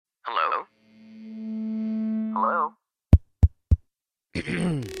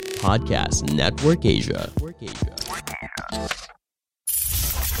Podcast Network Asia.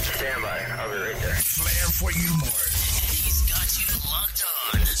 Stand by. I'll be right there. Flair for humor. He's got you locked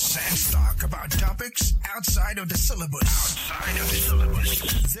on. Sans talk about topics outside of the syllabus.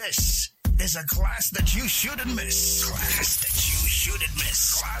 This is a class that you shouldn't miss. Class that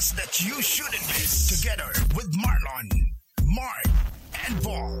you shouldn't miss. Together with Marlon, Mark, and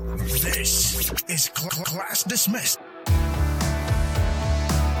Paul. This is Class Dismissed.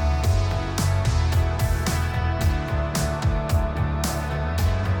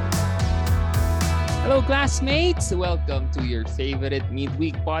 Hello, classmates! Welcome to your favorite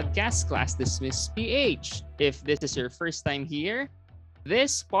midweek podcast, Class Dismissed PH. If this is your first time here,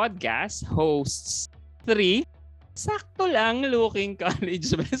 this podcast hosts 3 sakto lang looking college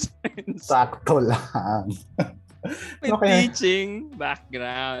best friends Sakto lang. with Okay. teaching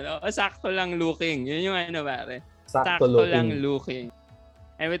background. Sakto lang looking. Yun yung ano, pare. Sakto lang looking. looking.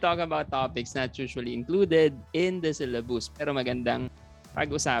 And we talk about topics not usually included in the syllabus pero magandang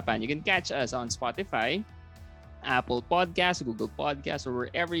pag-usapan. You can catch us on Spotify, Apple Podcasts, Google Podcasts, or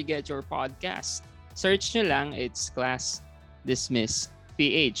wherever you get your podcasts. Search nyo lang, it's Class Dismissed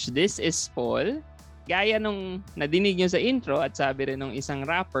PH. This is Paul. Gaya nung nadinig nyo sa intro at sabi rin ng isang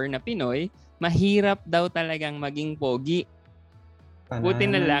rapper na Pinoy, mahirap daw talagang maging pogi. Buti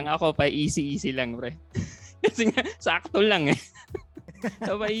na lang ako pa easy lang, pre. Kasi nga, sakto lang eh.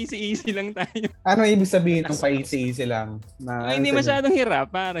 So, pa easy lang tayo. Ano ibig sabihin ng pa-easy lang? Na, Hindi masyadong hirap,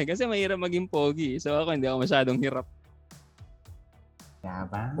 pare. Kasi mahirap maging pogi. So, ako hindi ako masyadong hirap.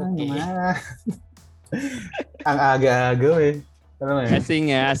 Yabang Okay. naman. Ang aga-aga eh. Ano mo yun? Kasi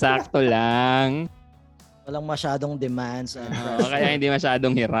nga, sakto lang. Walang masyadong demands. Kaya hindi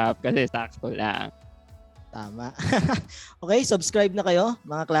masyadong hirap kasi sakto lang. Tama. Okay, subscribe na kayo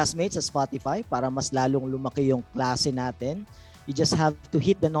mga classmates sa Spotify para mas lalong lumaki yung klase natin. You just have to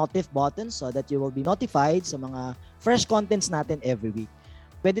hit the notif button so that you will be notified sa mga fresh contents natin every week.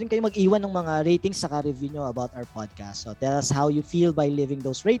 Pwede rin kayo mag-iwan ng mga ratings saka review nyo about our podcast. So tell us how you feel by leaving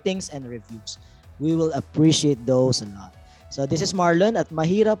those ratings and reviews. We will appreciate those a lot. So this is Marlon at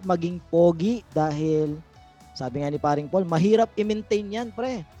mahirap maging pogi dahil sabi nga ni paring Paul, mahirap i-maintain yan,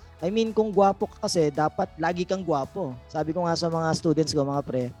 pre. I mean, kung gwapo ka kasi, dapat lagi kang gwapo. Sabi ko nga sa mga students ko, mga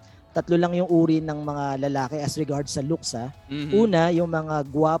pre, 3 lang yung uri ng mga lalaki as regards sa looks, ha. Mhm. Una, yung mga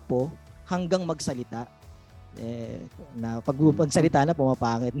gwapo hanggang magsalita. Na pag magsalita na,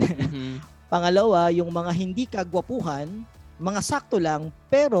 pumapangit na. Mhm. Pangalawa, yung mga hindi kagwapuhan, mga sakto lang,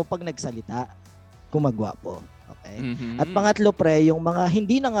 pero pag nagsalita, gumagwapo. Okay? Mhm. At pangatlo, pre, yung mga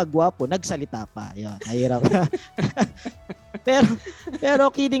hindi na nga gwapo, nagsalita pa. Yan, mahirap.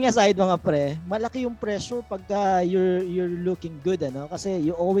 pero kidding aside, mga pre, malaki yung pressure pagka you're looking good, ano? Kasi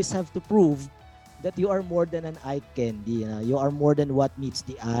you always have to prove that you are more than an eye candy. You are more than what meets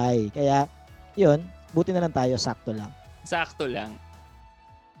the eye. Kaya, yun, buti na lang tayo, sakto lang. Sakto lang.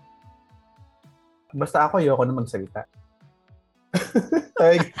 Basta ako, ayoko na magsalita.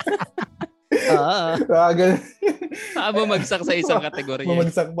 Like, Saan ba magsak sa isang kategorya?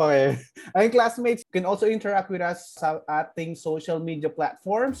 Bumagsak pa eh. Ay, classmates, you can also interact with us sa ating social media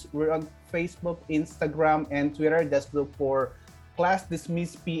platforms. We're on Facebook, Instagram, and Twitter. Just look for Class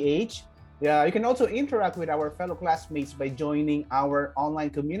Dismissed PH. Yeah, you can also interact with our fellow classmates by joining our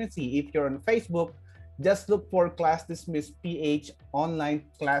online community. If you're on Facebook, just look for Class Dismissed PH Online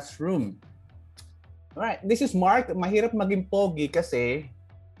Classroom. Alright, this is Mark. Mahirap maging pogi kasi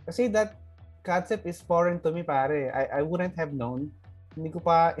that concept is foreign to me, pare. I wouldn't have known. Hindi ko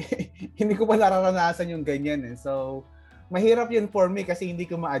pa nararanasan yung ganyan eh. So, mahirap yun for me kasi hindi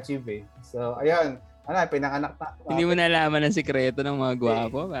ko ma-achieve eh. So, ayun. Pinanganak na. Hindi mo nalaman ang sikreto ng mga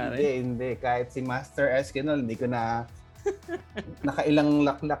gwapo, pare? Hindi. Kahit si Master Eskinol, hindi ko na nakailang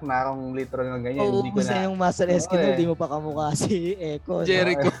laklak na akong litro ng ganyan. Oo, Hindi ko kasi na. yung Master Eskinol, Oo, di mo pa kamukha si Echo.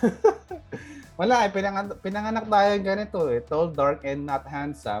 Jericho. Wala, pinanganak tayo ganito eh. Tall, dark, and not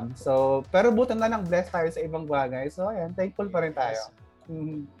handsome. So, pero buta na lang blessed tayo sa ibang bagay. So, ayan, thankful pa rin tayo.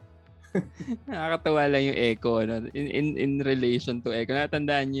 Nakakatawa lang yung Echo, no? In relation to Echo.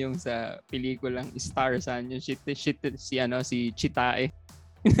 Natandaan niyo yung sa pelikulang Starsan, yung si Chitae.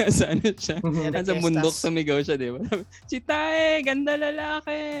 Nasa ano siya? Nasa bundok sumigaw siya, di ba? Chitae, ganda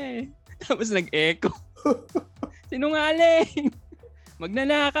lalaki! Tapos nag-echo. Sinungaling!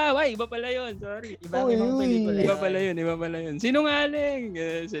 Magnanakaw. Ay, iba pala yun. Sorry. Ibang pelikula. Iba pala yun. Sinungaling!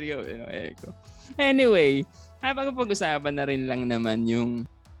 Sigaw, echo. Anyway, pag-usapan na rin lang naman yung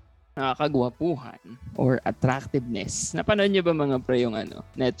kagwapuhan or attractiveness. Napanood niyo ba mga pre yung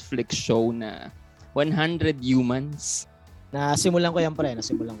Netflix show na 100 Humans? Nasimulan ko yan, pre.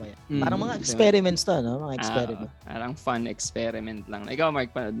 Nasimulan ko yan. Parang mga experiments to, no? Mga experiment. Parang fun experiment lang. Ikaw,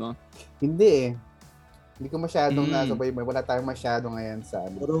 Mark, panood mo? Hindi eh. Hindi ko masyadong nasabay. Wala tayong masyado ngayon sa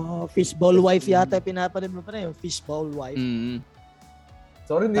ano. Puro fishball wife yata pinapanood mo, pre. Yung fishball wife.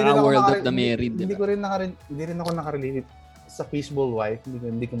 Sorry, hindi Saka rin ako World of the Married, Hindi diba? ko rin hindi rin ako nakarelate sa fishball wife.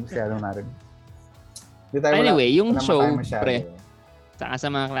 Hindi ko masyadong narinig. Anyway, yung wala show, tayo masyado. pre, saka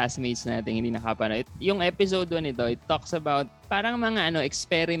sa mga classmates natin hindi nakapanood. Yung episode 1 nito, it talks about parang mga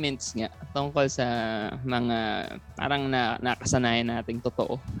experiments nga tungkol sa mga parang nakasanayan nating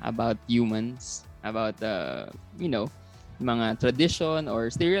totoo about humans, about mga tradition or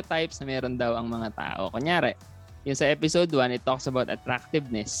stereotypes na meron daw ang mga tao. Kunyari, yung sa episode 1, it talks about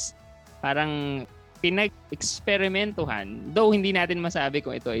attractiveness. Parang pinag-eksperimentuhan, though hindi natin masabi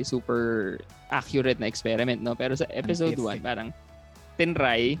kung ito ay super accurate na experiment, no? Pero sa episode 1, parang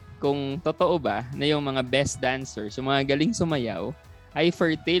tinry kung totoo ba na yung mga best dancers, yung mga galing sumayaw, ay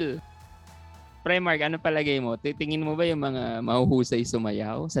fertile. Pre, Mark, ano palagay mo? Titingin mo ba yung mga mahuhusay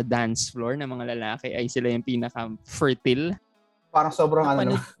sumayaw sa dance floor ng mga lalaki ay sila yung pinaka-fertile? Parang sobrang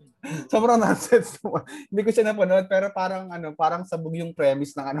sobrang nonsense. Hindi ko siya napanood pero parang sabog yung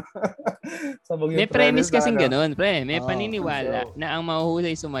premise ng sabog yung may premise kasing na, ganun, pre. May paniniwala na ang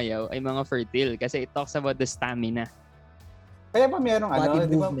mahuhusay sumayaw ay mga fertile kasi it talks about the stamina. Kaya pa merong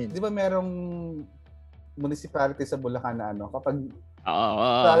movement. di ba merong municipality sa Bulacan na kapag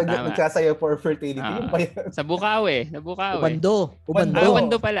tama. nagsasayaw for fertility, yun pa yun. Sa Bukawi. Ubando.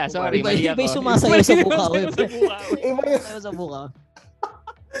 Ubando pala. Sorry, mali ako. Iba yung sumasayaw sa Bukawi. Iba yun. Sa Bukawi.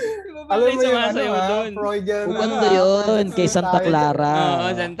 Alam mo yung doon. Freudian. Ubando yun, kay Santa Clara. Oo,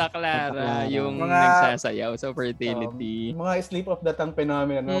 Santa Clara. Yung nagsasayaw sa fertility. Mga sleep of the tongue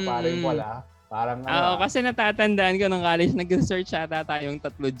phenomenon, parang wala. Parang kasi natatandaan ko nung college, nag-search ata tayong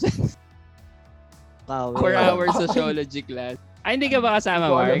tatlo dyan. For our sociology class. Ay, hindi ka ba kasama,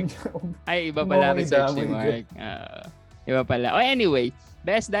 Mark? Ay, iba pala research ni Mark. Iba pala. Oh, anyway,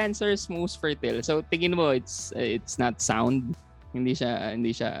 best dancers, most fertile. So, tingin mo, it's not sound. Hindi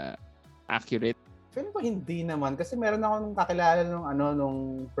siya accurate. Pero hindi naman. Kasi meron ako nung kakilala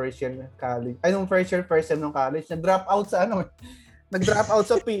nung first year college. Ay, nung first year nung college. Nag-drop out sa Nag-drop out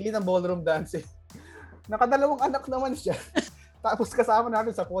sa PE ng ballroom dancing. Nakadalawang anak naman siya. Tapos kasama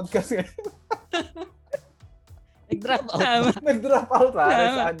natin sa podcast. Nag-drop out. Nag-drop out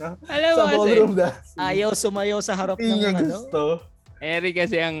sa Alam sa mo ballroom dancing. Ayaw sumayaw sa harap Hindi niya ng gusto. Eric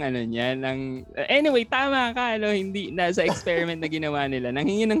kasi ang anyway, tama ka, hindi nasa experiment na ginawa nila.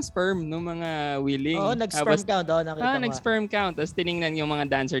 Nanghingi ng sperm ng mga willing. Oo, nag-sperm count. Nakita mo. Nag-sperm count. Tapos tiningnan yung mga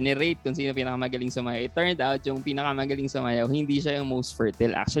dancer ni rate kung sino pinakamagaling sumayaw. It turned out yung pinakamagaling sumayaw, hindi siya yung most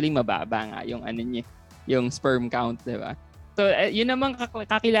fertile. Actually, mababa nga yung yung sperm count, di ba? So, yun naman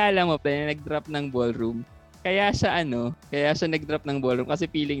kakilala mo, nag-drop ng ballroom. Kaya siya nag-drop ng ballroom kasi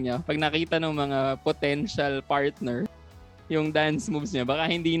feeling niya, pag nakita ng mga potential partner, yung dance moves niya, baka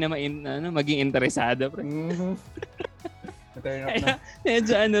hindi na maging interesado. Mm-hmm. Turn up na.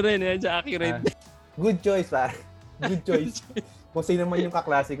 Medyo accurate. Good choice, pare. Good choice. Kung sino man yung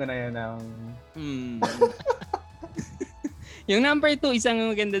kaklase ko na yun Yung number 2, isang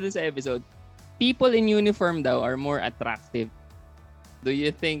maganda dun sa episode. People in uniform daw are more attractive. Do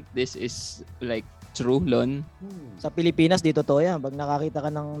you think this is like true, Lon? Sa Pilipinas, di totoo yan. Pag nakakita ka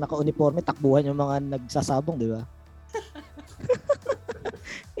ng naka-uniforme, takbuhan yung mga nagsasabong, di ba?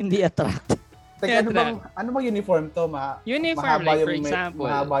 Hindi attract. Teka, ano bang uniform to? Uniform, like for example.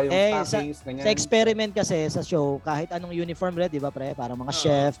 Mahaba yung stockings, ganyan. Sa experiment kasi sa show, kahit anong uniform red, di ba pre? Parang mga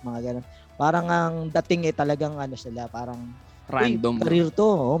chef, mga ganun. Parang ang dating talagang sila, parang random. Career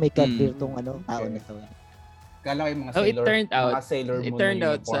to. May career tong tao na to. Kala kayo mga sailor. It turned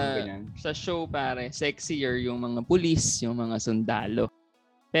out sa show, pare, sexier yung mga pulis, yung mga sundalo.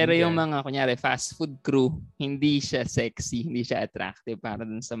 Pero yung mga, kunyari, fast food crew, hindi siya sexy, hindi siya attractive para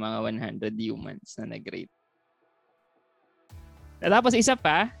dun sa mga 100 humans na nag-rate. Tapos isa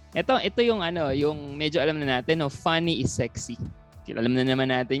pa, ito yung yung medyo alam na natin, funny is sexy. Alam na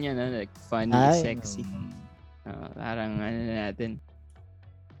naman natin yan, like funny is sexy. Parang natin.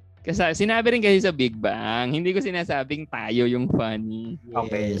 Kasi sinabi rin kasi sa Big Bang, hindi ko sinasabing tayo yung funny.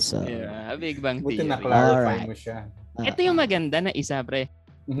 Okay. So, Big Bang buti theory. na-clarify mo siya. Ito yung maganda na isa, pre.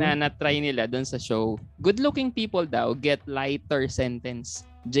 Na na-try nila doon sa show. Good-looking people daw get lighter sentence,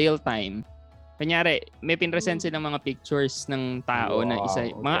 jail time. Kanyari, may pinresent silang mga pictures ng tao na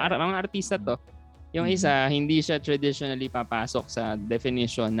isa, mga artista to. Yung isa, hindi siya traditionally papasok sa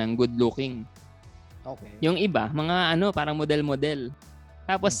definition ng good-looking. Okay. Yung iba, mga parang model-model.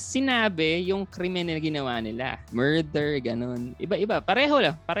 Tapos sinabi yung krimen na ginawa nila. Murder, ganun. Iba-iba. Pareho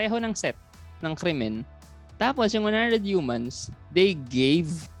ng set ng krimen. Tapos yung 100 humans, they gave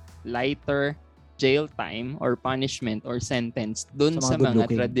lighter jail time or punishment or sentence dun Sa mga sa mga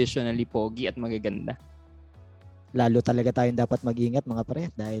good-looking. traditionally pogi at magaganda. Lalo talaga tayong dapat mag-ingat mga pre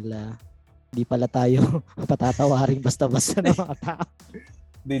dahil di pala tayo patatawaring basta-basta ng mga tao.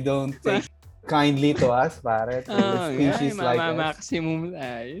 They don't take kindly to us, pare. To species like us. Maximum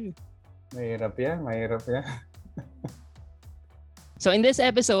tayo. Mahirap yan. So in this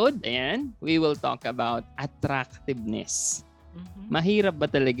episode, ayan, we will talk about attractiveness. Mahirap ba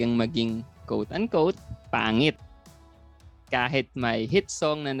talagang maging quote-unquote pangit? Kahit may hit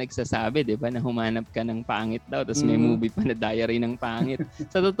song na nagsasabi, di ba, na humanap ka ng pangit daw, tapos may movie pa na Diary ng Pangit.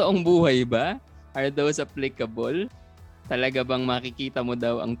 Sa totoong buhay ba? Are those applicable? Talaga bang makikita mo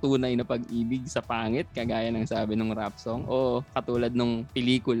daw ang tunay na pag-ibig sa pangit, kagaya ng sabi ng rap song? O katulad nung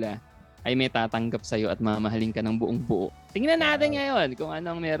pelikula, ay may tatanggap sa'yo at mamahalin ka ng buong buo. Tingnan natin ngayon kung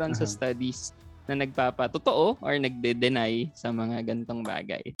anong meron sa studies na nagpapatotoo or nagde-deny sa mga gantong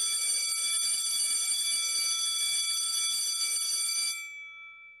bagay.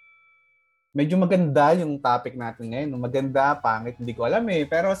 Medyo maganda yung topic natin ngayon. Maganda, pangit, hindi ko alam eh.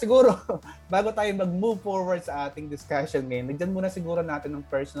 Pero siguro, bago tayo mag-move forward sa ating discussion ngayon, nagdyan muna siguro natin ng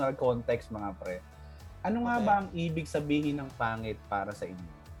personal context, mga pre. Ano nga ba ang ibig sabihin ng pangit para sa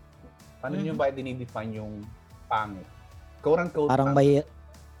inyo? Paano nyo ba dinidefine yung pangit? Quote-unquote Parang pangit.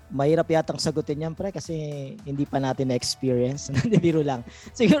 mahirap yatang sagutin yan pre kasi hindi pa natin na-experience. Biro lang.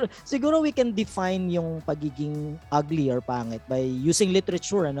 Siguro we can define yung pagiging ugly or pangit by using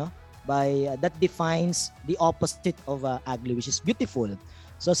literature, by that defines the opposite of ugly, which is beautiful.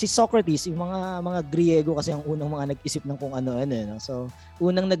 So si Socrates, yung mga Griego kasi ang unang mga nag-isip ng kung ano. So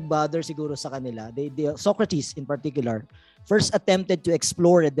unang nag-bother siguro sa kanila, Socrates in particular, first attempted to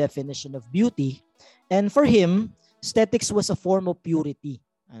explore the definition of beauty, and for him, aesthetics was a form of purity.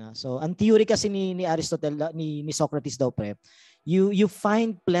 So ang theory kasi ni Aristotle, ni Socrates daw pre, you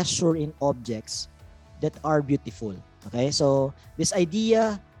find pleasure in objects that are beautiful. Okay? So this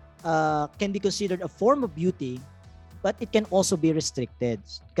idea can be considered a form of beauty, but it can also be restricted.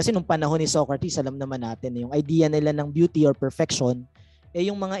 Kasi nung panahon ni Socrates, alam naman natin, yung idea nila ng beauty or perfection,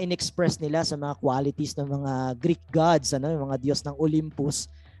 yung mga in-express nila sa mga qualities ng mga Greek gods, yung mga Diyos ng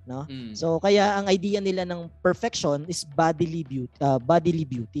Olympus, So kaya ang idea nila ng perfection is bodily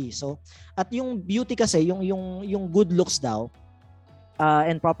beauty. So at yung beauty kasi, yung good looks daw,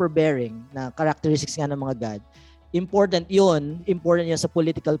 and proper bearing na characteristics nga ng mga god, important yun sa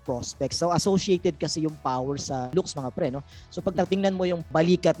political prospects. So associated kasi yung power sa looks, mga pre, So pag tingnan mo yung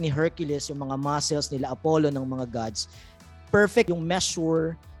balikat ni Hercules, yung mga muscles nila Apollo ng mga gods, perfect yung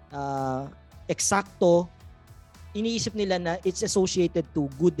measure, eksakto. Iniisip nila na it's associated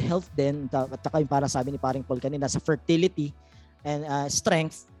to good health din, at saka yung para sabi ni paring Paul kanina, sa fertility and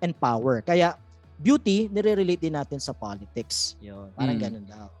strength and power. Kaya beauty, nire-relate din natin sa politics. Yun, parang ganun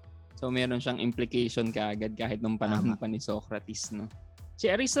daw. So meron siyang implication kaagad kahit nung panahon pa ni Socrates, no? Si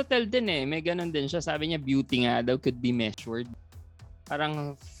Aristotle din may ganun din siya. Sabi niya beauty nga daw could be measured.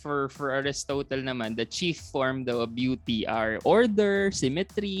 Parang for Aristotle naman, the chief form daw of beauty are order,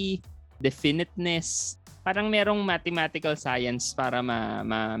 symmetry, definiteness. Parang merong mathematical science para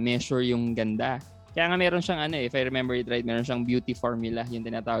ma-measure yung ganda. Kaya nga meron siyang if I remember it right, meron siyang beauty formula, yung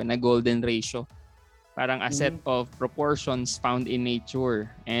tinatawag na golden ratio. Parang a set of proportions found in nature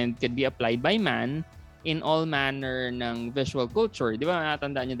and could be applied by man in all manner ng visual culture. Di ba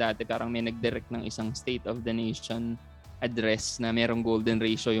natandaan niyo dati, parang may nag-direct ng isang State of the Nation address na merong golden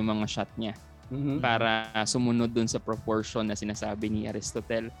ratio yung mga shot niya para sumunod dun sa proportion na sinasabi ni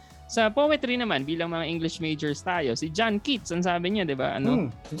Aristotle. Sa poetry naman, bilang mga English majors tayo, si John Keats, ang sabi niya, di ba?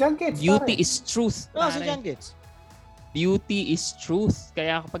 Si John Keats, beauty is truth. Si John Keats. Beauty is truth.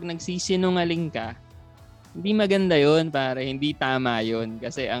 Kaya kapag nagsisinungaling ka, hindi maganda yun, pare. Hindi tama yun.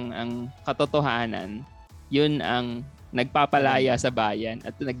 Kasi ang katotohanan, yun ang nagpapalaya sa bayan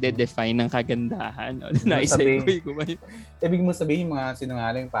at nagde-define ng kagandahan. Naisegue ko ba yun? Ibig mo sabihin mga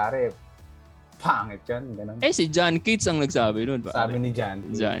sinungaling, pare, pangit yan. Ganun. Si John Keats ang nagsabi nun, pare. Sabi ni John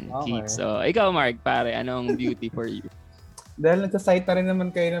Keats. So, ikaw, Mark, pare, anong beauty for you? Dahil nagsasite na rin naman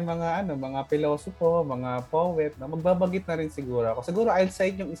kayo ng mga pilosopo, mga poet, magbabagit na rin siguro ako. Siguro I'll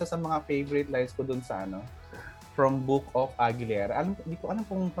cite yung isa sa mga favorite lines ko dun sa from Book of Aguilera. Hindi ko alam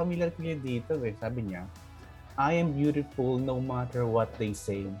kung familiar ko yun dito Sabi niya, I am beautiful no matter what they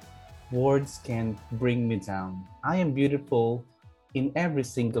say. Words can't bring me down. I am beautiful in every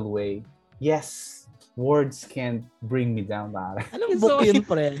single way. Yes, words can't bring me down, pare. Anong book yun,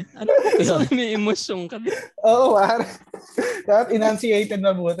 pre? Anong book yun? So, may emosyon ka. Oo, pare. Dapat enunciated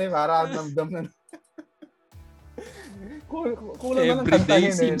mabuti para damdam na. Kulang na lang Every day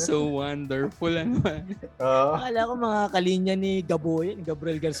kantahin seems so wonderful. Ano ba? Akala ko mga kalinya ni Gabo yun,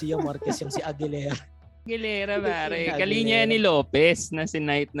 Gabriel Garcia Marquez yung si Aguilera. Aguilera, pare. Aguilera. Kalinya ni Lopez na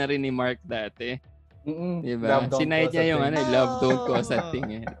sinight na rin ni Mark dati. Diba? Sinight niya yung Love Don't Cause a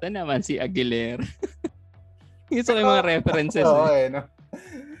Thing. Ito naman si Aguilera. Gusto ko yung mga references. No?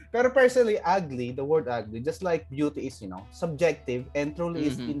 Pero personally, ugly, the word ugly, just like beauty is, subjective and truly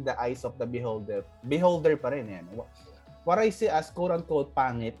is in the eyes of the beholder. Beholder pa rin yan. What I see as quote-unquote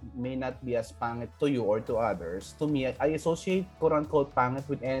pangit may not be as pangit to you or to others. To me, I associate quote-unquote pangit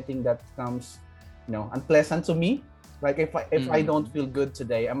with anything that comes, unpleasant to me. Like if I don't feel good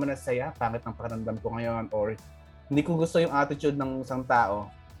today, I'm gonna say, pangit ng pakiramdam ko ngayon, or hindi ko gusto yung attitude ng isang tao.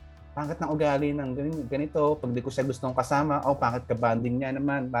 Pangit ng ugali ng ganito, pag di ko siya gustong kasama, pangit ka banding niya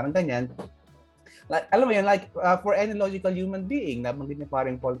naman, parang ganyan. Like, alam mo yan, for any logical human being, nabanggit ni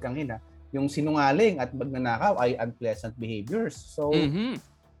paring Paul kanina, yung sinungaling at magnanakaw ay unpleasant behaviors. So,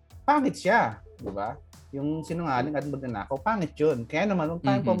 pangit siya, di ba? Yung sinungaling at magnanakaw, pangit yun. Kaya naman, huwag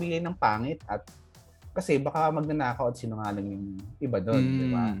tayong pumili ng pangit at kasi baka magnanakaw at sinungaling yung iba doon, di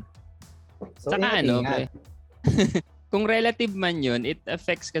ba? So, saka kung relative man yun, it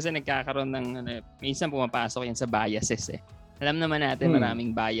affects kasi nagkakaroon ng, minsan pumapasok yan sa biases eh. Alam naman natin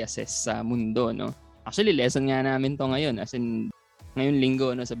maraming biases sa mundo, no? Actually, lesson nga namin to ngayon. As in, ngayon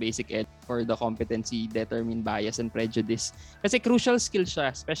linggo, sa basic ed for the competency, determine bias and prejudice. Kasi crucial skill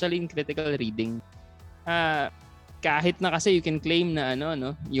siya, especially in critical reading. Kahit na kasi you can claim na,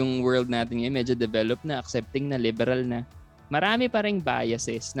 yung world natin ngayon medyo developed na, accepting na, liberal na. Marami pa ring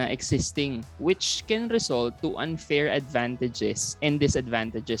biases na existing which can result to unfair advantages and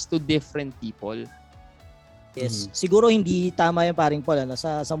disadvantages to different people. Yes. Siguro hindi tama yung paring Paul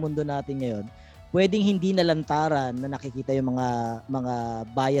sa mundo natin ngayon. Pwedeng hindi nalantaran na nakikita yung mga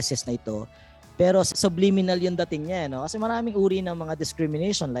biases na ito. Pero subliminal yung dating niya, no? Kasi maraming uri ng mga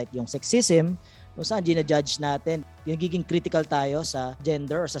discrimination like yung sexism, kung saan ginajudge natin, yung giging critical tayo sa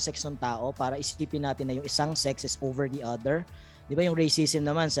gender or sa sex ng tao para isipin natin na yung isang sex is over the other. Di ba yung racism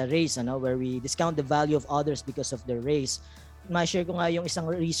naman sa race, where we discount the value of others because of their race. Ma-share ko nga yung isang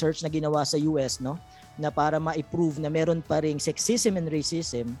research na ginawa sa US, na para ma-prove na meron pa ring sexism and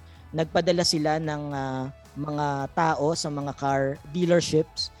racism, nagpadala sila ng mga tao sa mga car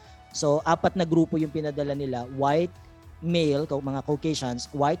dealerships. So, 4 na grupo yung pinadala nila. White male, mga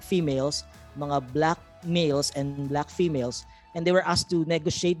Caucasians, white females, mga black males and black females, and they were asked to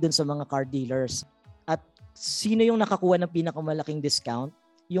negotiate dun sa mga car dealers. At sino yung nakakuha ng pinakamalaking discount?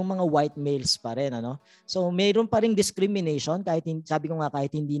 Yung mga white males pa rin, So mayroon pa ring discrimination kahit sabi ko nga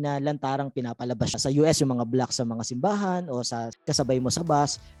kahit hindi na lantarang pinapalabas siya sa US yung mga black sa mga simbahan o sa kasabay mo sa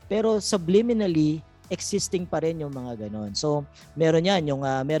bus, pero subliminally existing pa rin yung mga ganon. So meron yan, yung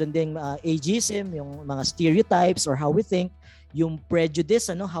meron ding ageism, yung mga stereotypes or how we think, yung prejudice,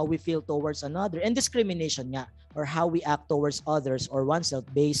 how we feel towards another, and discrimination nga, or how we act towards others or oneself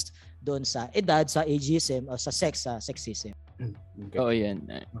based doon sa edad, sa ageism, o sa sex, sa sexism. Okay. Oo, yan.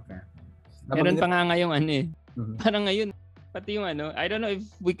 Okay. Meron pa nga ngayong parang ngayon, pati yung I don't know if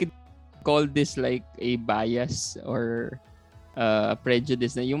we could call this like a bias or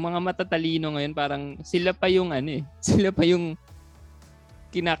prejudice na yung mga matatalino ngayon parang sila pa yung sila pa yung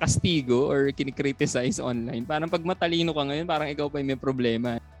kinakastigo or kinikriticize online. Parang pag matalino ka ngayon, parang ikaw pa yung may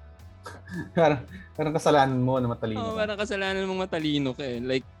problema. Parang kasalanan mo na matalino. Oo, parang kasalanan mong matalino ka eh.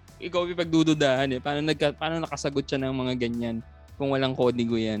 Like, ikaw yung pagdududahan eh. Paano nakasagot siya ng mga ganyan kung walang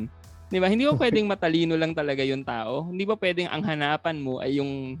kodigo yan? Di ba? Hindi ba pwedeng matalino lang talaga yung tao? Hindi ba pwedeng ang hanapan mo ay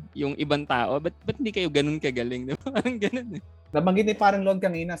yung ibang tao? Ba't hindi kayo ganun kagaling? Di ba? Parang ganun eh. Nabanggit ni parang Lon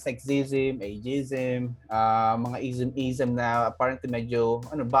kanina, sexism, ageism, mga ism na apparently medyo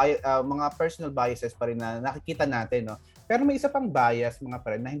mga personal biases pa rin na nakikita natin, no. Pero may isa pang bias mga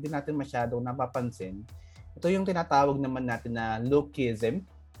pare na hindi natin masyadong napapansin. Ito yung tinatawag naman natin na lookism.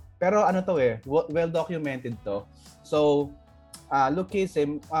 Pero well documented to. So,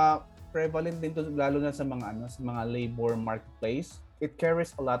 lookism prevalent din to lalo na sa mga labor marketplace. It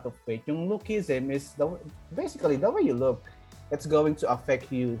carries a lot of weight. Yung lookism is basically the way you look. It's going to affect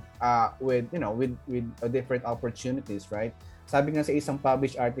you with different opportunities, right? Sabi nga sa isang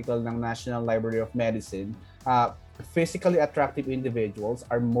published article ng National Library of Medicine, physically attractive individuals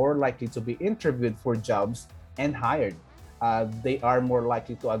are more likely to be interviewed for jobs and hired. They are more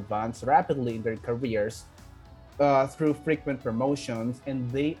likely to advance rapidly in their careers through frequent promotions, and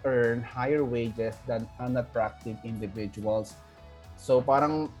they earn higher wages than unattractive individuals. So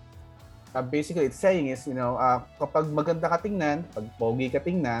parang basically it's saying is, kapag maganda ka tingnan, pag pogi ka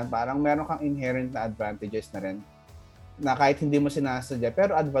tingnan, parang meron kang inherent na advantages na rin na kahit hindi mo sinasadya,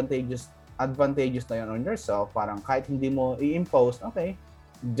 pero advantageous na yun on yourself. Parang kahit hindi mo i-impose, okay,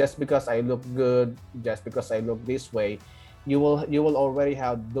 just because I look good, just because I look this way, you will already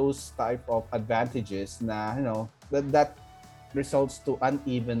have those type of advantages na, you know, that results to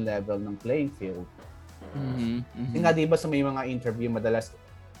uneven level ng playing field. Kasi nga, di ba sa may mga interview, madalas,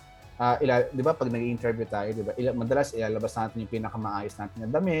 di ba pag nag-interview tayo, di ba, madalas ilalabas natin yung pinakamaayos natin na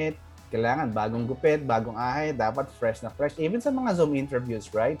damit, kailangan bagong gupit, bagong ahay, dapat fresh na fresh. Even sa mga Zoom interviews,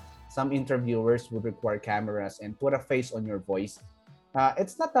 right? Some interviewers would require cameras and put a face on your voice.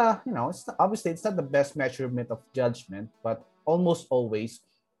 It's not obviously it's not the best measurement of judgment, but almost always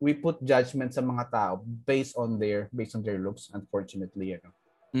we put judgment sa mga tao based on their looks, unfortunately, you know.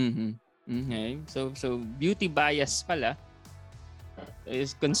 Okay. So beauty bias pala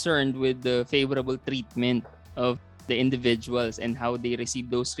is concerned with the favorable treatment of the individuals and how they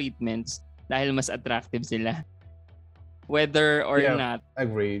receive those treatments dahil mas attractive sila. Whether or not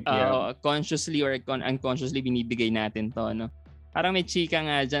agreed. Consciously or unconsciously binibigay natin to, no? Parang may chika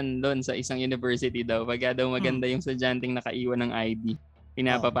nga dyan doon sa isang university daw. Pagka daw maganda yung estudyanteng nakaiwan ng ID,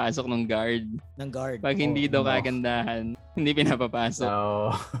 pinapapasok ng guard. Pag hindi daw kagandahan, hindi pinapapasok.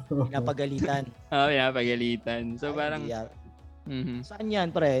 Pinapagalitan. Pinapagalitan. So parang... Saan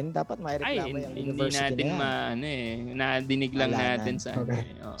yan, pre? Dapat maireklamo yung university hindi natin nadinig lang natin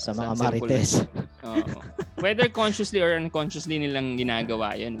sa mga marites. Whether consciously or unconsciously nilang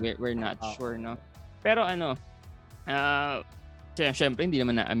ginagawa yun, we're not sure, no? Pero syempre hindi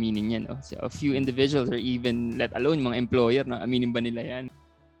naman naaminin yan, no? So, a few individuals or even let alone mga employer, no, aminin ba nila yan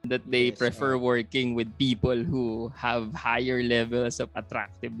that they prefer working with people who have higher levels of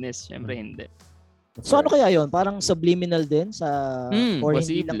attractiveness? Syempre hindi. So ano kaya yon? Parang subliminal din sa or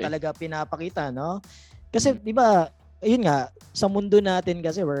hindi posible. lang talaga pinapakita, no? Kasi 'di ba, ayun nga, sa mundo natin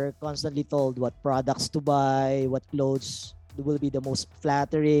kasi we're constantly told what products to buy, what clothes will be the most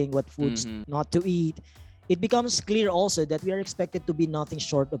flattering, what foods not to eat. It becomes clear also that we are expected to be nothing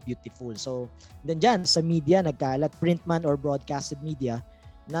short of beautiful. So, then dyan, sa media, nagkalat, print man or broadcasted media,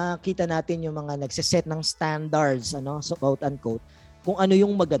 nakita natin yung mga nagsiset ng standards, so quote-unquote, kung ano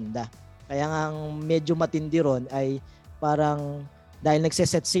yung maganda. Kaya nga medyo matindi ron ay parang dahil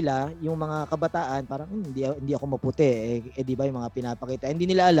nagsiset sila, yung mga kabataan, parang hindi ako maputi. Di ba yung mga pinapakita? Hindi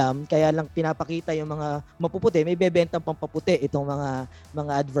nila alam, kaya lang pinapakita yung mga mapuputi. May bebentang pampaputi itong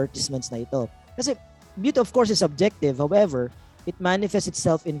mga advertisements na ito. Kasi beauty, of course, is subjective. However, it manifests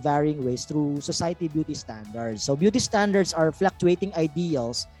itself in varying ways through society beauty standards. So beauty standards are fluctuating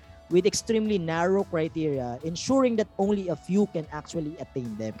ideals with extremely narrow criteria, ensuring that only a few can actually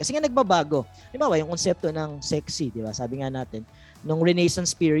attain them. Kasi nga nagbabago. Diba yung konsepto ng sexy, di ba? Sabi nga natin, nung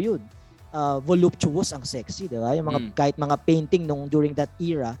Renaissance period, voluptuous ang sexy, di ba? Yung mga kahit mga painting nung during that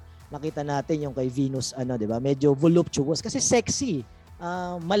era, nakita natin yung kay Venus, di ba? Medyo voluptuous kasi sexy.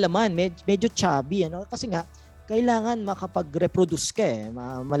 Malaman, medyo chubby, Kasi nga kailangan makapag-reproduce ka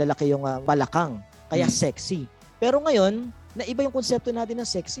malalaki yung balakang, kaya sexy. Pero ngayon, naiba yung konsepto natin ng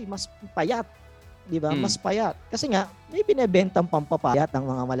sexy, mas payat, 'di ba? Mas payat. Kasi nga may binebentang pampapayat ang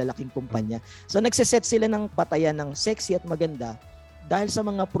mga malalaking kumpanya. So nagse-set sila ng patayan ng sexy at maganda dahil sa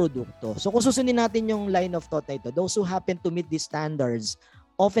mga produkto. So kung susundin natin yung line of thought na ito, those who happen to meet these standards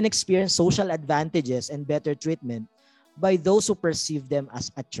often experience social advantages and better treatment by those who perceive them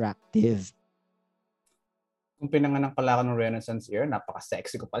as attractive. Kung pinanganak pala ako ng Renaissance era,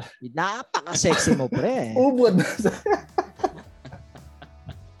 napaka-sexy ko pala. Napaka-sexy mo, pre. Ubod.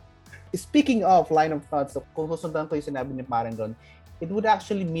 Speaking of line of thoughts, so kung susundan ko yung sinabi ni Parang Ron, it would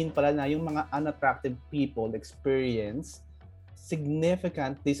actually mean pala na yung mga unattractive people experience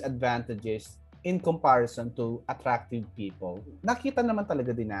significant disadvantages in comparison to attractive people. Nakita naman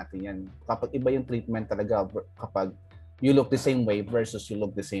talaga din natin yan. Kapag iba yung treatment talaga kapag you look the same way versus you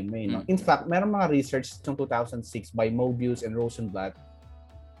look the same way. No? In fact, meron mga research ng 2006 by Mobius and Rosenblatt,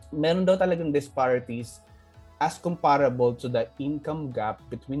 meron daw talagang disparities as comparable to the income gap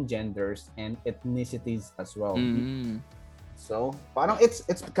between genders and ethnicities as well. So, parang it's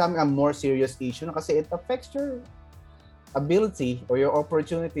becoming a more serious issue kasi it affects your ability or your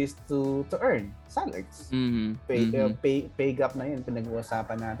opportunities to earn salaries. Pay gap na yun,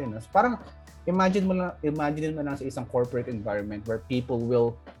 pinag-uusapan natin. No? So, parang imagine mo lang sa isang corporate environment where people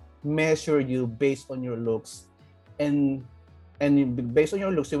will measure you based on your looks and based on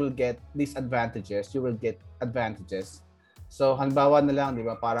your looks you will get disadvantages, you will get advantages. So halimbawa na lang, di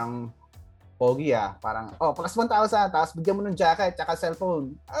ba, parang pogi parang plus 1,000 tapos bigyan mo ng jacket tsaka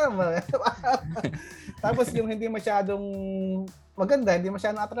cellphone. Tapos yung hindi masyadong maganda, hindi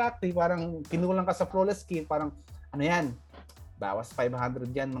masyadong attractive, parang kinulang ka sa flawless skin, parang ano yan? bawas 500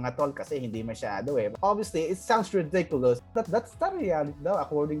 yan mga tol kasi hindi masyado eh. Obviously, it sounds ridiculous. That's the reality though,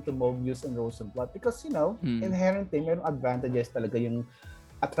 according to Mobius and Rosenblatt. Because, inherently, mayroong advantages talaga yung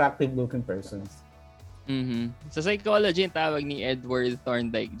attractive-looking persons. Sa psychology, yung tawag ni Edward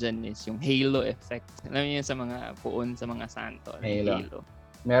Thorndike dyan is yung halo effect. Alam niyo yun sa mga puon, sa mga santo. Halo.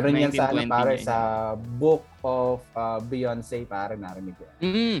 Meron yan sa 1920 pare yan. sa Book of Beyonce, pare narinig ko.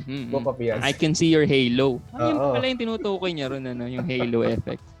 Book of Beyonce. I can see your halo. Yun Oo. pala yung tinutukoy niya ron, yung halo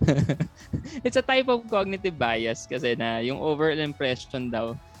effect. It's a type of cognitive bias kasi na yung overall impression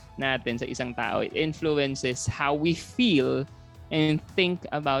daw natin sa isang tao, it influences how we feel and think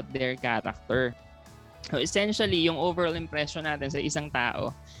about their character. So essentially, yung overall impression natin sa isang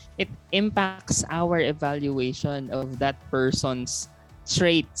tao, it impacts our evaluation of that person's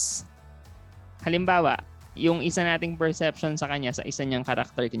traits. Halimbawa, yung isa nating perception sa kanya sa isa niyang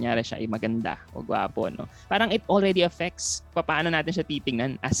karakter, kunyari siya ay maganda o gwapo, no? Parang it already affects paano natin siya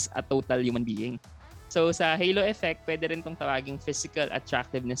titingnan as a total human being. So sa halo effect, pwede rin tong tawaging physical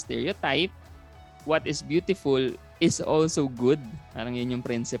attractiveness stereotype. What is beautiful is also good. Parang yun yung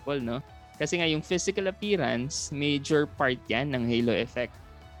principle, no? Kasi nga yung physical appearance, major part yan ng halo effect.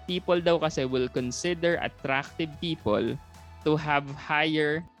 People daw kasi will consider attractive people to have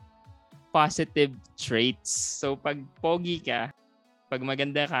higher positive traits. So pag pogi ka, pag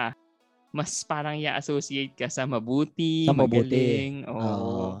maganda ka, mas parang i-associate ka sa mabuti, magaling.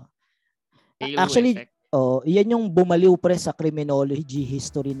 Halo Actually, effect. Yan yung bumaliw pre sa criminology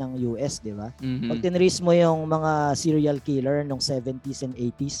history ng US, di ba? Pag tinrace mo yung mga serial killer nung 70s and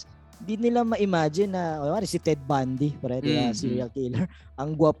 80s, hindi nila ma-imagine na si Ted Bundy, pre, di ba? Serial killer.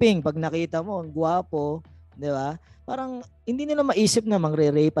 Ang gwaping, pag nakita mo, ang gwapo, di ba? Parang hindi nila maisip na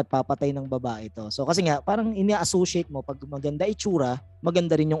mangre-rape at papatay ng babae ito. So kasi nga, parang ini-associate mo pag maganda itsura,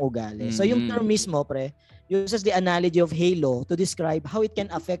 maganda rin yung ugali. So yung term mismo, pre, uses the analogy of halo to describe how it can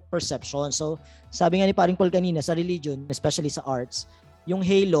affect perception. So sabi nga ni paring Paul kanina, sa religion, especially sa arts, yung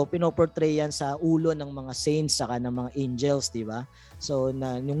halo, pinoportray yan sa ulo ng mga saints saka ng mga angels, di ba? So,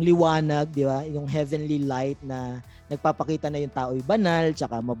 yung liwanag, di ba? Yung heavenly light na nagpapakita na yung tao ay banal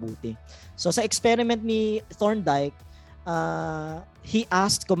tsaka mabuti. So, sa experiment ni Thorndike, he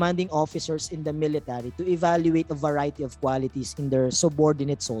asked commanding officers in the military to evaluate a variety of qualities in their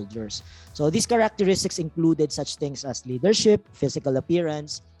subordinate soldiers. So, these characteristics included such things as leadership, physical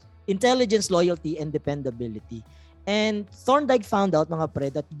appearance, intelligence, loyalty, and dependability. And Thorndike found out, mga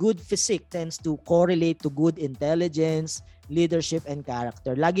pre, that good physique tends to correlate to good intelligence, leadership, and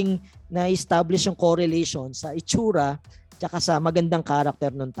character. Laging na-establish yung correlation sa itsura tsaka sa magandang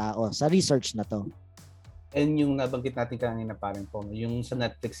character ng tao sa research na to. And yung nabanggit natin kanina parang po, yung sa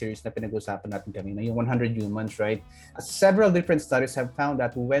Netflix series na pinag-usapan natin kanina, yung 100 Humans, right? Several different studies have found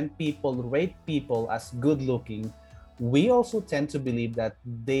that when people rate people as good-looking, we also tend to believe that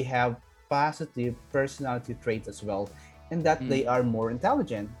they have positive personality traits as well and that they are more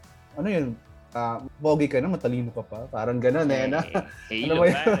intelligent. Ano yun? Pogi ka na, matalino ka pa. Parang ganun eh. Halo,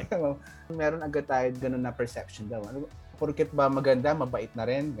 Ano ba meron agad tayo ganun na perception daw. Porket ba maganda, mabait na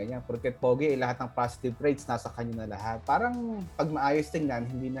rin. Ganyan. Porket pogi, lahat ng positive traits nasa kanya na lahat. Parang pag maayos tingnan,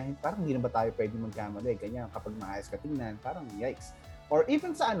 parang hindi na ba tayo pwede magkamali. Ganyan. Kapag maayos ka tingnan, parang yikes. Or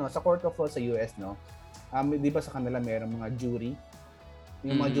even sa Court of Law sa US, no? Di ba sa kanila mayroong mga jury?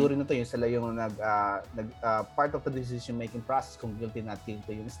 Yung mga jury na to, yun sila yung part of the decision-making process kung guilty not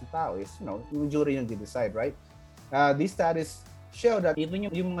guilty yung isang tao is, yung jury yung decide, right? These studies show that even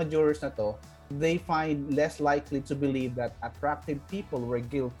yung mga jurors na to, they find less likely to believe that attractive people were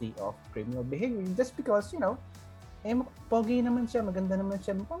guilty of criminal behavior just because, pogi naman siya, maganda naman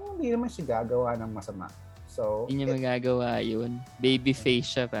siya, hindi naman siya gagawa ng masama. So, hindi niya magagawa yun. Baby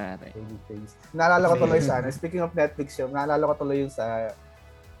face siya, pare. Baby face. Naalala ko tuloy speaking of Netflix show, naalala ko tuloy yung sa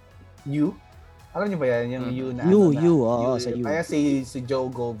You. Alam niyo ba yan? Yung You na sa You. Kaya si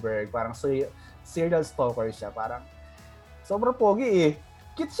Joe Goldberg, parang serial stalker siya. Parang sobrang pogi eh.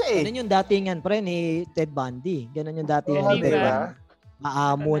 Cute siya eh. Ganun yung datingan pre ni Ted Bundy. Ganun yung datingan. Diba?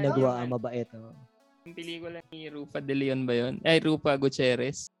 Maamo, nagawa ang mabait. Yung pelikula ni Rufa De Leon ba yun? Rufa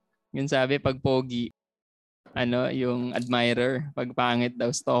Gutierrez. Yung sabi, pag pogi, yung admirer, pag pangit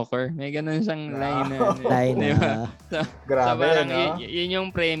daw, stalker. May ganun siyang line na. Grabe, so, parang yun yung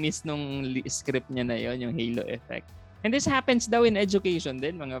premise nung script niya na yun, yung halo effect. And this happens daw in education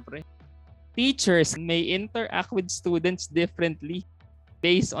din, mga pre. Teachers may interact with students differently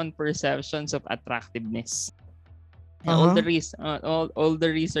based on perceptions of attractiveness. All the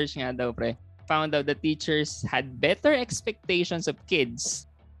research nga daw, pre, found out that teachers had better expectations of kids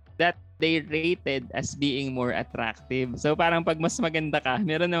that they rated as being more attractive. So parang pag mas maganda ka,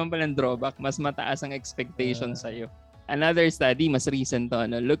 meron naman palang drawback, mas mataas ang expectation sa'yo. Another study, mas recent to,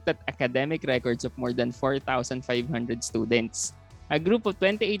 looked at academic records of more than 4,500 students. A group of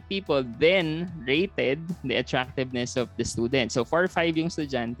 28 people then rated the attractiveness of the student. So 4-5 yung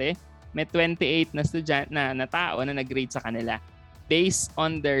estudyante, may 28 na tao na nag-rate sa kanila based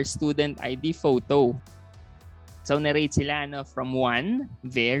on their student ID photo. So na-rate sila from 1,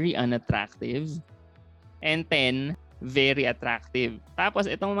 very unattractive, and 10, very attractive. Tapos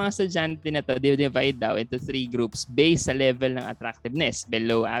itong mga estudyante na to, divide daw into 3 groups based sa level ng attractiveness.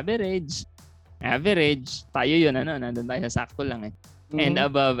 Below average, tayo yun, nandun tayo sa sakto lang and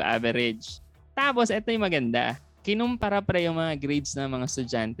above average. Tapos ito yung maganda, kinumpara pa yung mga grades ng mga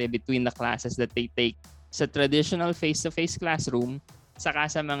estudyante between the classes that they take sa traditional face-to-face classroom saka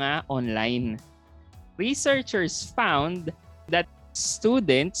sa mga online. Researchers found that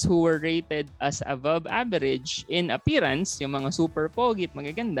students who were rated as above average in appearance, yung mga super pogi at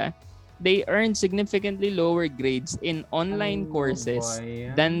magaganda, they earned significantly lower grades in online courses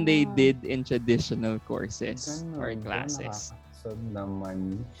than they did in traditional courses or classes. So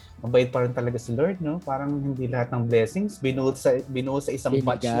naman, mabait pa rin talaga si Lord, no? Parang hindi lahat ng blessings binuo sa isang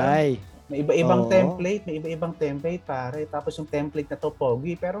batch lang. May iba-ibang template, pare. Tapos yung template na to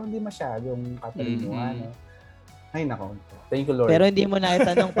pogi, pero hindi masyadong katalinuhan, no? Ay, nako. Thank you, Lord. Pero hindi mo na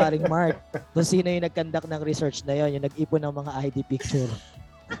itanong, paring Mark, kung sino yung nag-conduct ng research na yon, yung nag-ipon ng mga ID picture.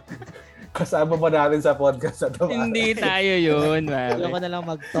 Kasama ba natin sa podcast na to? Hindi tayo yun, Ayaw man. ko na lang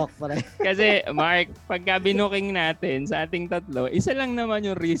mag-talk. Kasi, Mark, pagka binuking natin sa ating tatlo, isa lang naman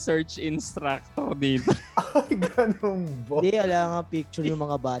yung research instructor dito. Ay, ganun ba? Hindi, wala nga picture yung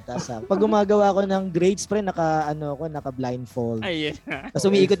mga bata sa. Pag gumagawa ko ng grades, pre, naka-blindfold. Ay, yeah. Tapos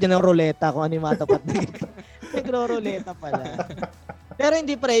umiikot yun ng ruleta kung ano yung matapat na nagro-ruleta pala. Pero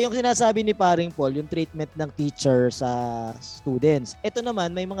hindi pre, yung sinasabi ni paring Paul, yung treatment ng teacher sa students. Ito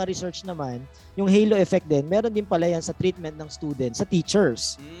naman, may mga research naman, yung halo effect din, meron din pala yan sa treatment ng students sa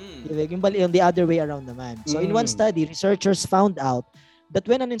teachers. Yung the other way around naman. So in one study, researchers found out that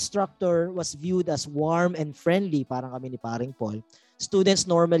when an instructor was viewed as warm and friendly, parang kami ni paring Paul, students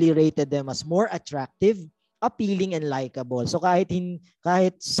normally rated them as more attractive, appealing, and likable. So kahit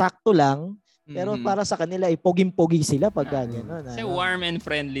sakto lang, pero para sa kanila, poging-pogi sila pag ganyan. Kasi warm and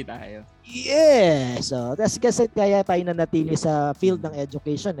friendly tayo. Yes! So, kasi kaya tayo nanatili sa field ng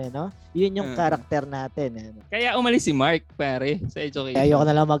education, no? Yun yung karakter natin. No? Kaya umalis si Mark, pare, sa education. Kaya ayoko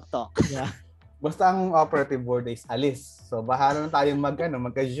na lang mag-talk. Yeah. Basta ang operative word is alis. So, bahala na tayong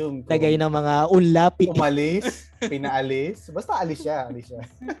magka-zoom. Lagay ng mga unlapi. Umalis, pinaalis. Basta alis siya.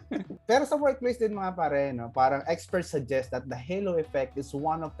 Pero sa workplace din mga pare, no, parang experts suggest that the halo effect is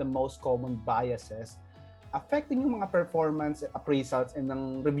one of the most common biases affecting yung mga performance appraisals and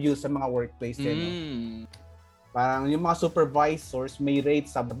ng reviews sa mga workplace din. No? Parang yung mga supervisors may rate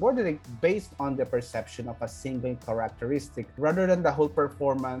subordinate based on the perception of a single characteristic rather than the whole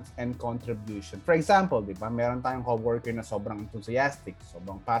performance and contribution. For example, di ba, meron tayong coworker na sobrang enthusiastic,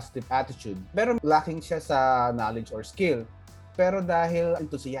 sobrang positive attitude, pero lacking siya sa knowledge or skill. Pero dahil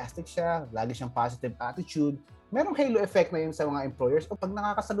enthusiastic siya, lagi siyang positive attitude, merong halo effect na yun sa mga employers. O pag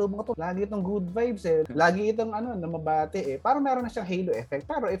nakakasalubong ko to, lagi itong good vibes lagi itong namabati parang meron na siyang halo effect.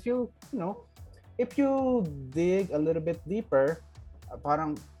 Pero if you dig a little bit deeper,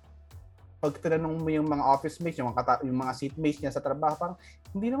 parang pag tinanong mo yung mga office mates, yung mga seatmates niya sa trabaho, parang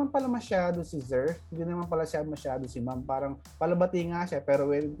hindi naman pala masyado si sir, hindi naman pala siya masyado si ma'am, parang palabati nga siya,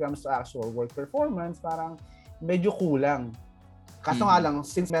 pero when it comes to actual work performance, parang medyo kulang. Kaso nga lang,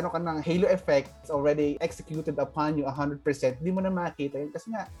 since meron ka ng halo effect, it's already executed upon you 100%, hindi mo na makita yun. Kasi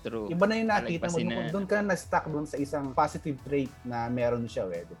nga, iba na yung nakita mo, doon ka na-stuck doon sa isang positive trait na meron siya,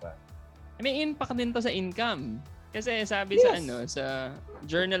 di ba? May impact din to sa income. Kasi sabi sa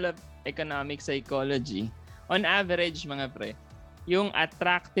Journal of Economic Psychology, on average mga pre, yung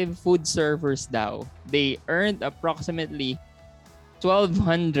attractive food servers daw, they earned approximately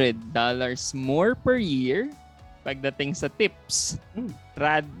 $1,200 more per year pagdating sa tips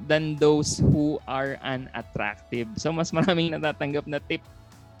rather than those who are unattractive. So mas maraming natatanggap na tip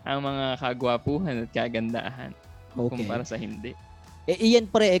ang mga kagwapuhan at kagandahan kumpara sa hindi. Iyan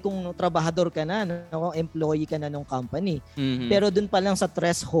pre, kung trabahador ka na, employee ka na ng company. Pero dun pa lang sa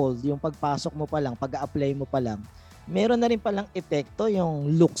threshold, yung pagpasok mo pa lang, pag-a-apply mo pa lang, meron na rin palang epekto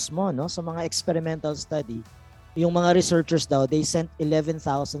yung looks mo, no? Sa mga experimental study, yung mga researchers daw, they sent 11,000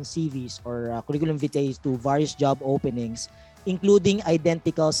 CVs or curriculum vitae to various job openings, including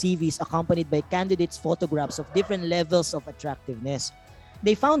identical CVs accompanied by candidates' photographs of different levels of attractiveness.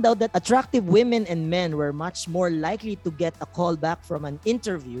 They found out that attractive women and men were much more likely to get a call back from an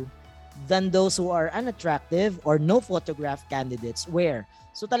interview than those who are unattractive or no photograph candidates wear.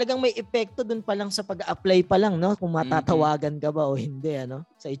 So talagang may epekto dun pa lang sa pag-apply pa lang, no? Kung matatawagan ka ba o hindi, ano?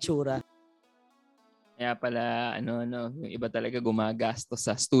 Sa itsura. Kaya pala, yung iba talaga gumagastos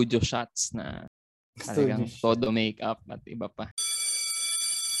sa studio shots na talagang todo makeup at iba pa.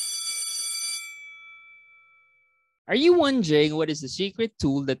 Are you wondering what is the secret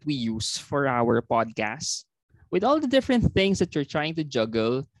tool that we use for our podcast? With all the different things that you're trying to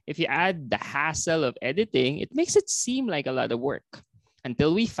juggle, if you add the hassle of editing, it makes it seem like a lot of work.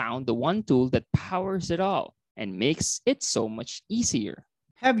 Until we found the one tool that powers it all and makes it so much easier.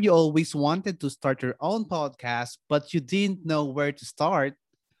 Have you always wanted to start your own podcast, but you didn't know where to start?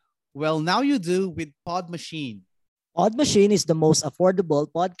 Well, now you do with Pod Machine. Pod Machine is the most affordable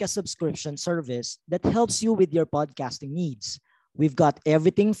podcast subscription service that helps you with your podcasting needs. We've got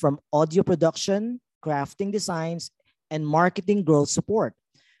everything from audio production, crafting designs, and marketing growth support.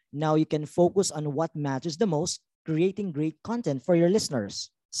 Now you can focus on what matters the most, creating great content for your listeners.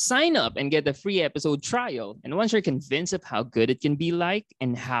 Sign up and get a free episode trial. And once you're convinced of how good it can be like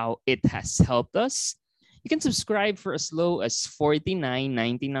and how it has helped us, you can subscribe for as low as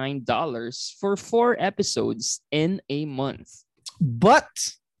 $49.99 for 4 episodes in a month. But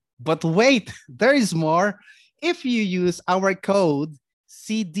wait, there is more. If you use our code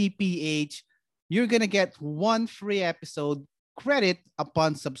CDPH, you're going to get 1 free episode credit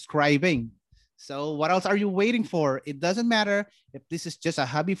upon subscribing. So what else are you waiting for? It doesn't matter if this is just a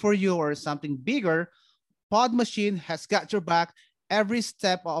hobby for you or something bigger. Pod Machine has got your back every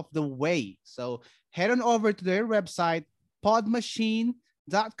step of the way. So head on over to their website,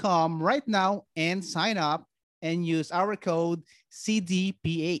 podmachine.com right now and sign up and use our code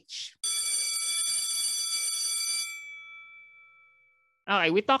CDPH.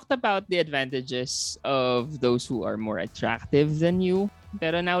 Okay, we talked about the advantages of those who are more attractive than you.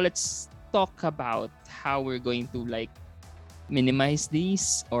 Pero now let's talk about how we're going to minimize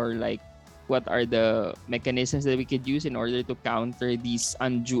these, or what are the mechanisms that we could use in order to counter these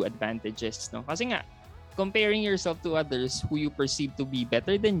undue advantages, no? Kasi nga, comparing yourself to others who you perceive to be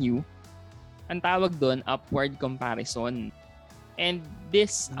better than you, ang tawag doon, upward comparison. And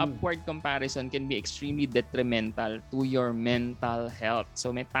this upward comparison can be extremely detrimental to your mental health.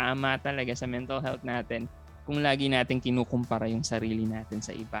 So may tama talaga sa mental health natin kung lagi natin kinukumpara yung sarili natin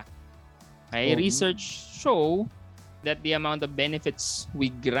sa iba. Okay, research show that the amount of benefits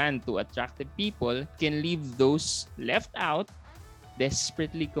we grant to attractive people can leave those left out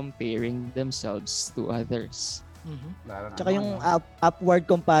desperately comparing themselves to others. Tsaka yung upward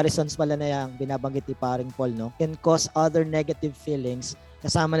comparisons pala na yung binabanggit ni paring Paul, no, can cause other negative feelings.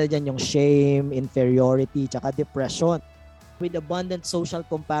 Kasama na dyan yung shame, inferiority, tsaka depression. With abundant social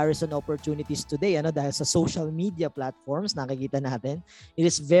comparison opportunities today, dahil sa social media platforms, nakikita natin, it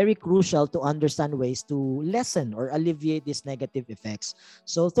is very crucial to understand ways to lessen or alleviate these negative effects.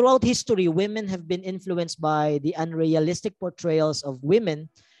 So throughout history, women have been influenced by the unrealistic portrayals of women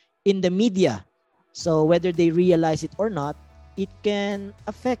in the media. So whether they realize it or not, it can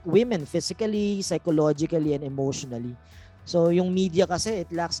affect women physically, psychologically, and emotionally. So yung media kasi, it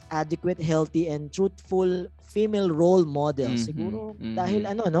lacks adequate, healthy, and truthful female role models. Siguro dahil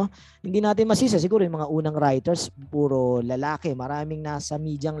hindi natin masisa, siguro yung mga unang writers puro lalaki, maraming nasa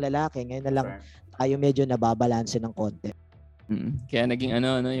medyang lalaki. Ngayon na lang tayo medyo nababalanse ng konti. Kaya naging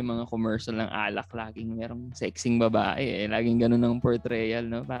yung mga commercial ng alak, laging merong sexing babae, laging ganun ang portrayal,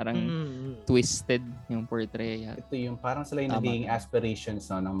 no? Parang twisted yung portrayal. Ito yung parang sila yung naging aspirations,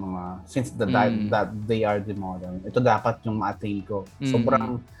 no, ng mga, since that they are the model. Ito dapat yung ma-attain ko.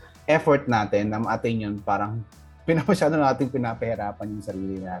 Sobrang effort natin na ma-attain yun, parang masyado natin pinapahirapan yung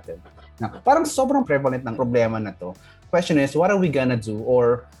sarili natin. Parang sobrang prevalent ng problema na to. Question is, what are we gonna do,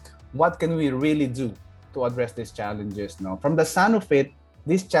 or what can we really do to address these challenges? No, from the sound of it,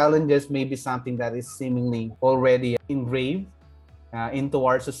 these challenges may be something that is seemingly already engraved into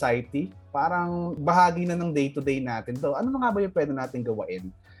our society. Parang bahagi na ng day-to-day natin. So, ano na nga ba yung pwede natin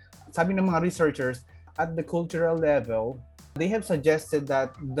gawain? Sabi ng mga researchers, at the cultural level, they have suggested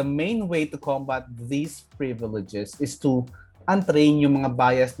that the main way to combat these privileges is to untrain yung mga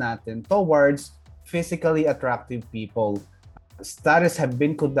bias natin towards physically attractive people. Studies have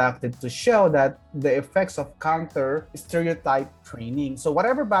been conducted to show that the effects of counter stereotype training. So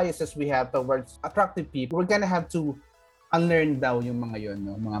whatever biases we have towards attractive people, we're gonna have to unlearn daw yung mga yun,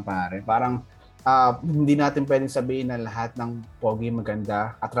 no, mga pare. Parang hindi natin pwedeng sabihin na lahat ng pogi,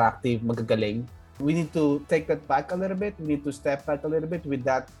 maganda, attractive, magagaling. We need to take that back a little bit. We need to step back a little bit with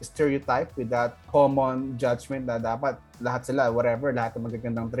that stereotype, with that common judgment na dapat lahat sila, whatever, lahat ng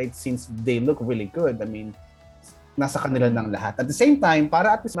magagandang traits since they look really good. I mean, nasa kanila ng lahat. At the same time,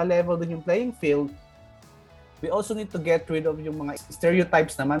 para at least ma-level din yung playing field, we also need to get rid of yung mga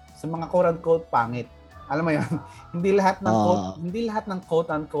stereotypes naman sa mga quote-unquote pangit. Alam mo yun, hindi lahat ng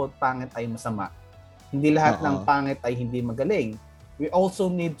quote-unquote pangit ay masama. Hindi lahat ng pangit ay hindi magaling. We also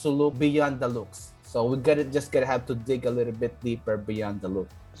need to look beyond the looks. So we gotta have to dig a little bit deeper beyond the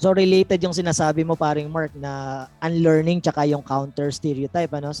look. So related yung sinasabi mo paring Mark na unlearning tsaka yung counter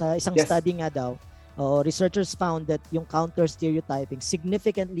stereotype ano sa isang study nga daw. Researchers found that yung counter stereotyping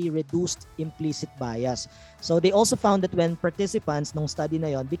significantly reduced implicit bias. So they also found that when participants ng study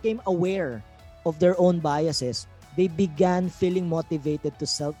na yon became aware of their own biases, they began feeling motivated to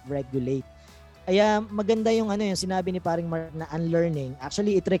self-regulate. Kaya maganda yung yung sinabi ni paring Mark na unlearning.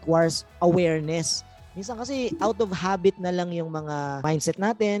 Actually, it requires awareness. Minsan kasi out of habit na lang yung mga mindset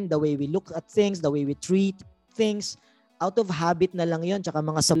natin, the way we look at things, the way we treat things. Out of habit na lang yun, tsaka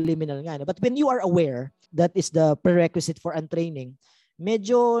mga subliminal nga. But when you are aware, that is the prerequisite for untraining,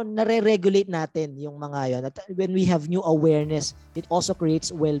 medyo nare-regulate natin yung mga yun. At when we have new awareness, it also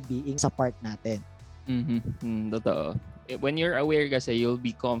creates well-being sa part natin. Totoo. When you're aware kasi, you'll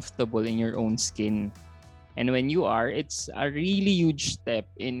be comfortable in your own skin. And when you are, it's a really huge step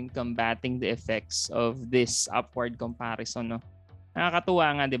in combating the effects of this upward comparison. No?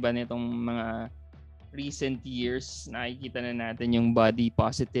 Nakakatuwa nga, di ba, nitong mga recent years, nakikita na natin yung body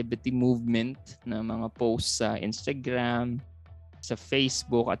positivity movement na mga posts sa Instagram, sa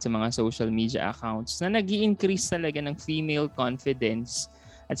Facebook at sa mga social media accounts na nag-i-increase talaga ng female confidence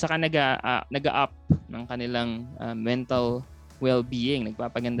at saka nag-a-up ng kanilang mental well-being,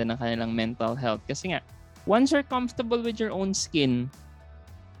 nagpapaganda ng kanilang mental health. Kasi nga, once you're comfortable with your own skin,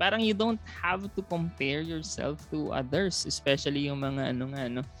 parang you don't have to compare yourself to others, especially yung mga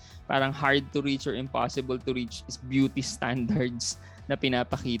parang hard to reach or impossible to reach is beauty standards na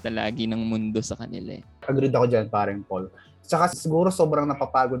pinapakita lagi ng mundo sa kanila. Agreed ako dyan, parang Paul. Saka siguro sobrang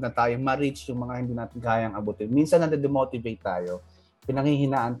napapagod na tayo ma-reach yung mga hindi natin kayang abutin. Minsan nade-demotivate tayo,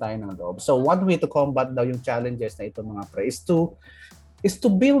 pinanghihinaan tayo ng loob. So one way to combat daw yung challenges na ito mga pre is to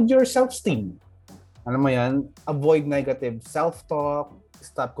build your self-esteem. Alam mo yan, avoid negative self-talk,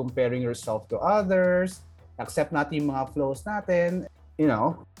 stop comparing yourself to others, accept natin yung mga flaws natin,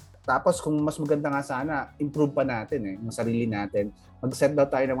 Tapos kung mas maganda nga sana, improve pa natin yung sarili natin. Mag-set daw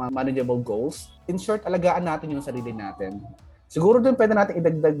tayo ng mga manageable goals. In short, alagaan natin yung sarili natin. Siguro din pwede natin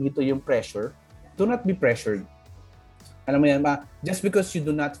idagdag dito yung pressure. Do not be pressured. Alam mo yan, just because you do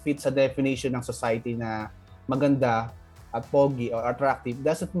not fit sa definition ng society na maganda at pogi or attractive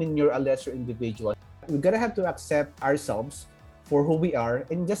doesn't mean you're a lesser individual. We gotta have to accept ourselves for who we are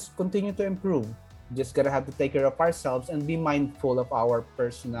and just continue to improve. Just gotta have to take care of ourselves and be mindful of our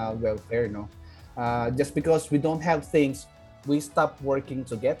personal welfare, just because we don't have things, we stop working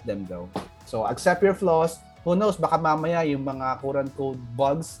to get them though. So accept your flaws. Who knows, baka mamaya yung mga quote-unquote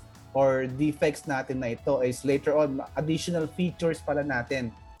bugs or defects natin na ito is later on additional features pala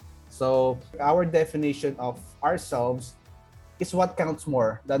natin. So our definition of ourselves is what counts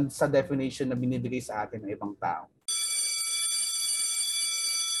more than sa definition na binibigay sa atin ng ibang tao.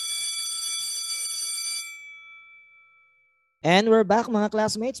 And we're back mga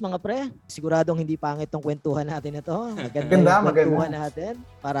classmates, mga pre. Siguradong hindi pangit tong kwentuhan natin ito. Maganda yung kwentuhan natin.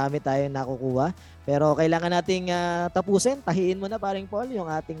 Marami tayong nakukuha. Pero kailangan nating tapusin. Tahiin mo na paring Paul yung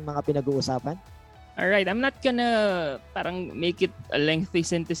ating mga pinag-uusapan. Alright, I'm not gonna parang make it a lengthy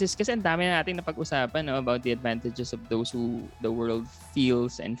synthesis kasi ang dami na natin napag-usapan about the advantages of those who the world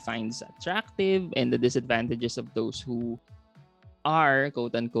feels and finds attractive and the disadvantages of those who are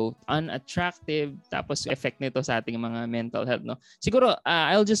quote-unquote unattractive, tapos effect nito sa ating mga mental health. Siguro,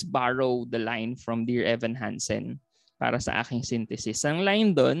 I'll just borrow the line from Dear Evan Hansen para sa aking synthesis. Ang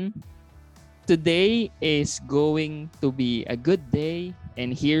line doon, today is going to be a good day and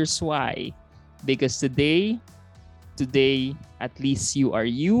here's why. Because today, at least you are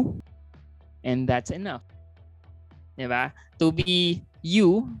you and that's enough. Diba? To be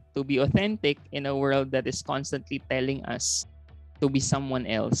you, to be authentic in a world that is constantly telling us to be someone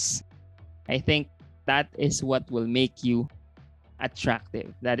else. I think that is what will make you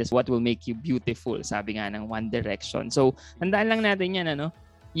attractive. That is what will make you beautiful, sabi nga ng One Direction. So, tandaan lang natin yan,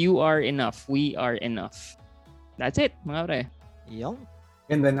 You are enough. We are enough. That's it, mga pre. Yung.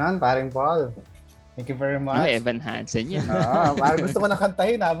 Ganda nan, paring Paul. Thank you very much. Evan Hansen yan. Parang gusto ko na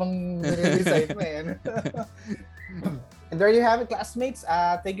kantahin habang nire-recite mo And there you have it, classmates.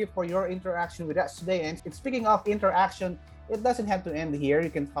 Thank you for your interaction with us today. And speaking of interaction, it doesn't have to end here.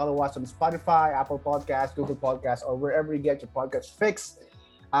 You can follow us on Spotify, Apple Podcasts, Google Podcasts, or wherever you get your podcast fix.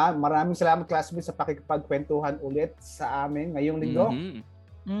 Maraming salamat, classmates, sa pakikipagkwentuhan ulit sa amin ngayong linggo.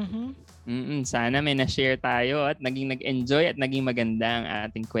 Sana may na-share tayo at naging nag-enjoy at naging maganda ang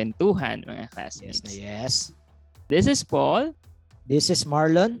ating kwentuhan, mga classmates. Yes. This is Paul. This is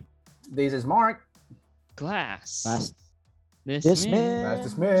Marlon. This is Mark. Class. Dismissed. Class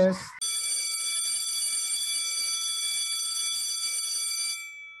dismissed.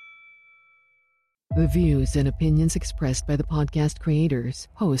 The views and opinions expressed by the podcast creators,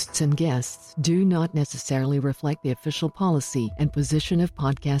 hosts, and guests do not necessarily reflect the official policy and position of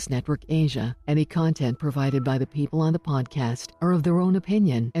Podcast Network Asia. Any content provided by the people on the podcast are of their own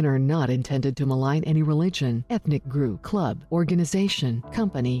opinion and are not intended to malign any religion, ethnic group, club, organization,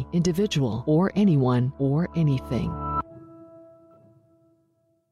 company, individual, or anyone or anything.